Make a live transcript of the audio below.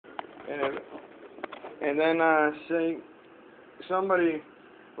and then say somebody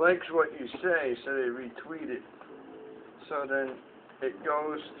likes what you say, so they retweet it. So then it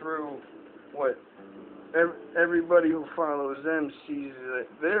goes through what everybody who follows them sees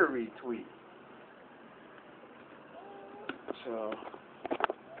their retweet. So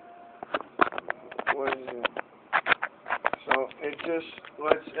what is it? So it just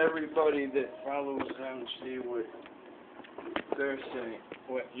lets everybody that follows them see what they're saying,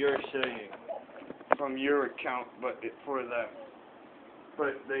 what you're saying from your account, but for them.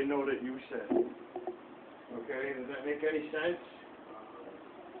 But they know that you said it. Okay, does that make any sense?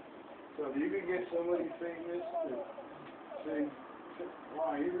 So if you could get somebody famous to say,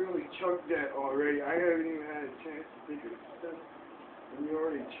 wow, you really chugged that already. I haven't even had a chance to take a sip, and you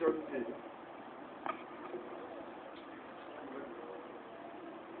already chugged it.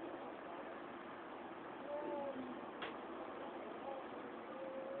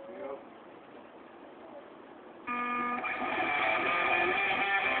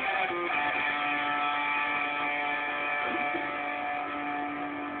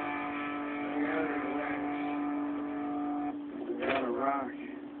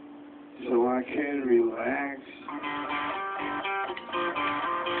 So I can relax.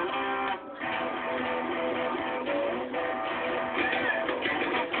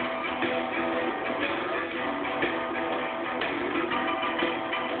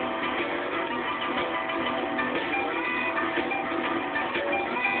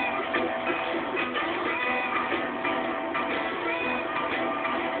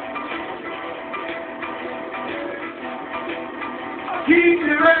 Keep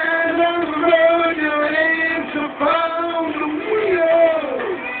your eyes on the road, your hands upon the wheel.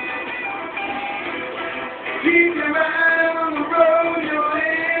 Keep your eyes on the road, your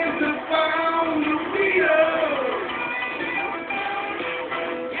hands upon the wheel.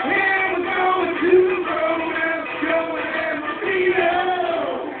 And we're going to the road, that's going Amarillo.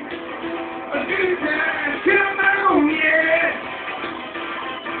 A good time, come on, yeah.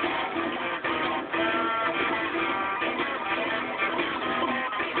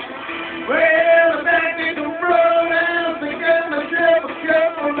 Well, back in the road, I think I myself a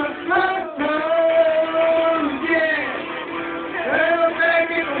cup on my smartphone, yeah. Well, back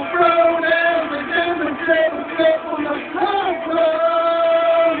in the road, I think I myself a cup on my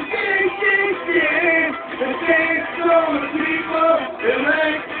smartphone, yeah. The dance on the people, they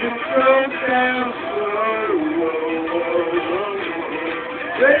like to throw down slow, whoa, whoa, whoa.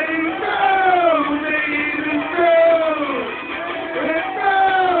 They know, they know.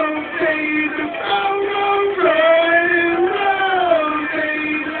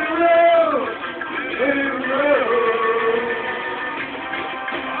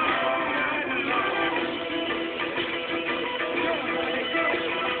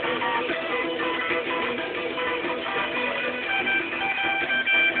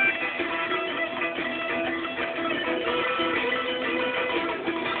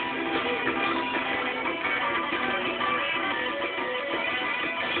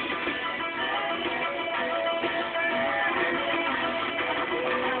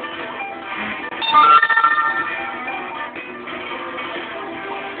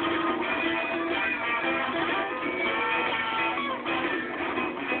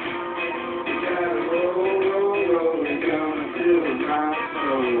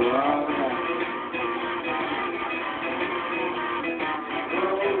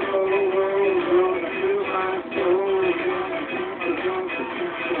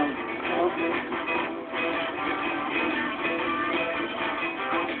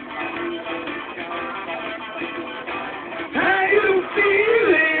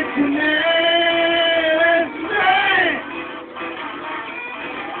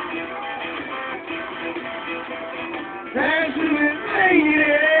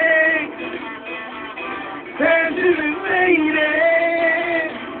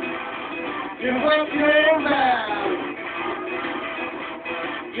 Give up your mouth.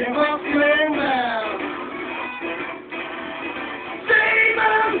 Give up your mouth. Same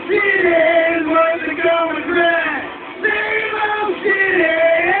old shit, what's it gonna cry? Same old shit,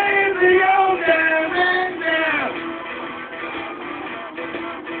 ain't the old time right now.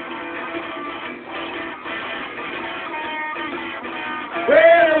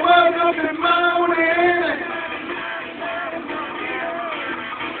 Well, I woke up in the morning.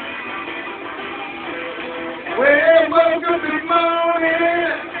 Well, woke up in the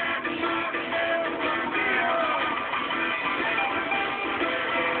morning.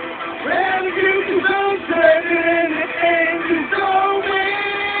 Well, the goose is on turning and the engine's always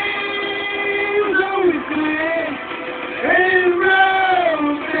clear. And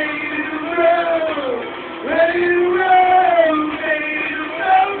rotating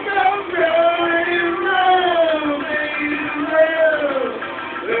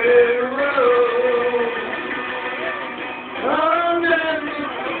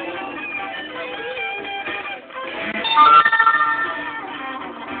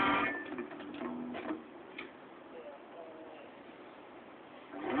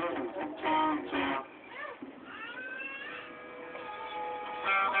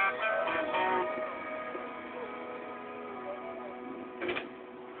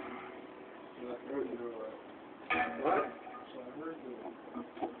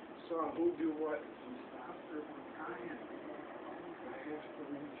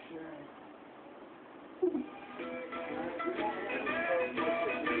What's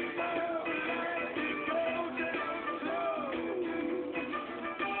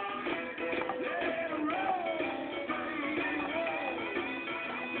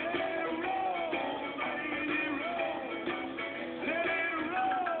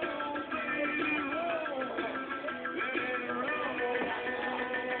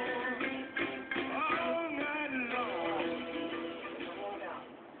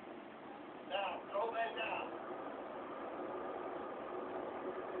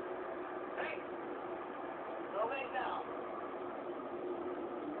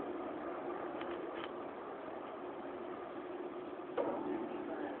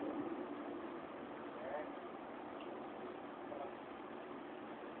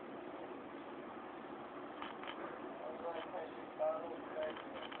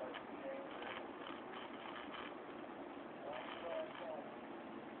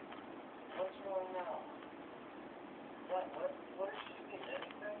wrong now? What does she need?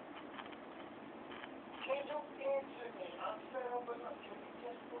 Anything? Can you answer me? I'm fed up enough. Can you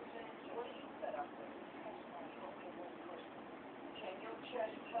just please answer? What are you fed up with? Can you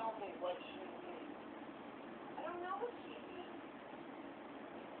just tell me what she needs? I don't know what she needs.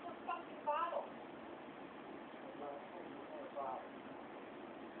 It's a fucking bottle.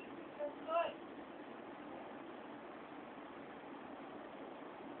 That's good.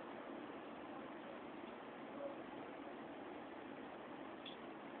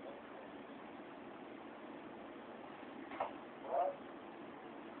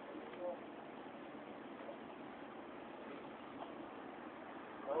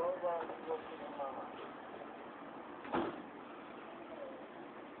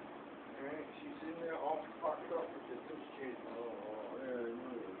 She's in there all fucked up with the douche kid. There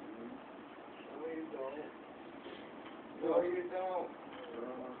you go. No, you don't.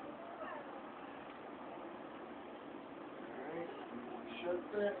 Alright, shut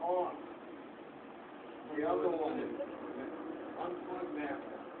that off. The other one. Unplug that one.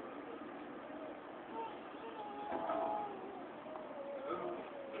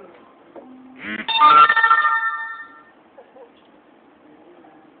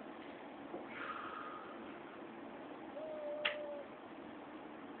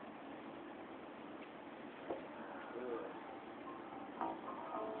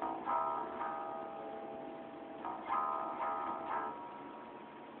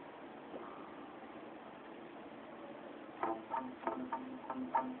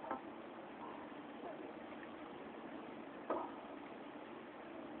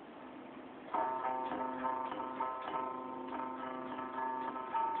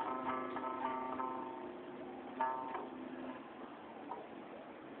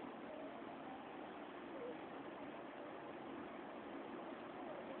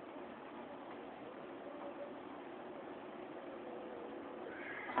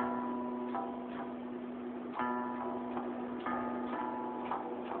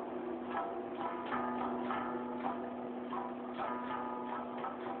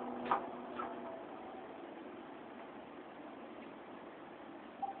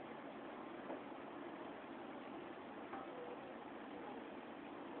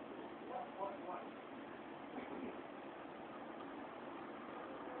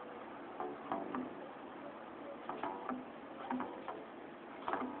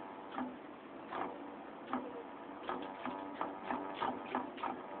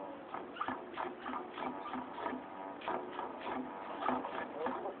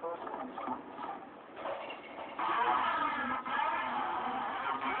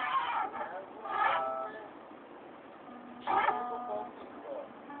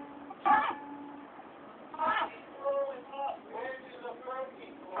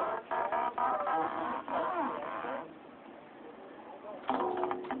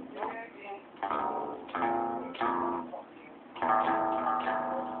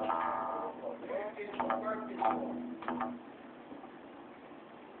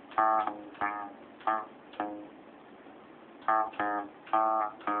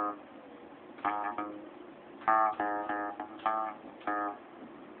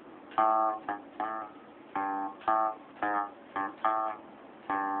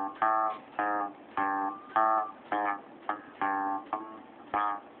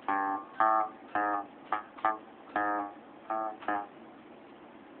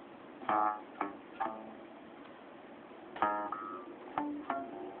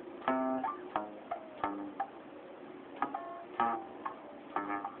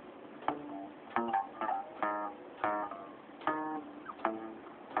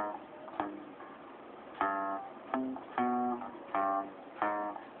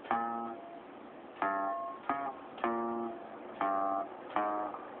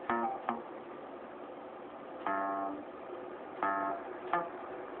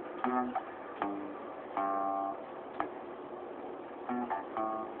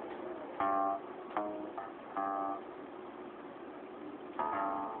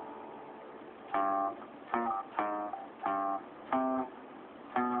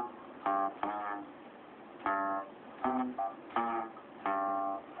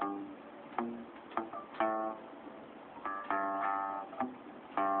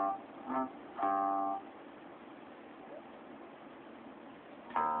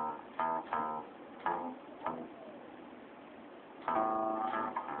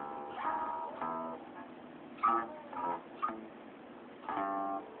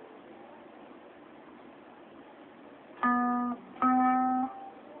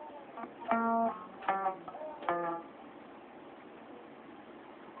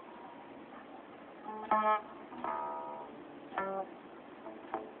 Amen.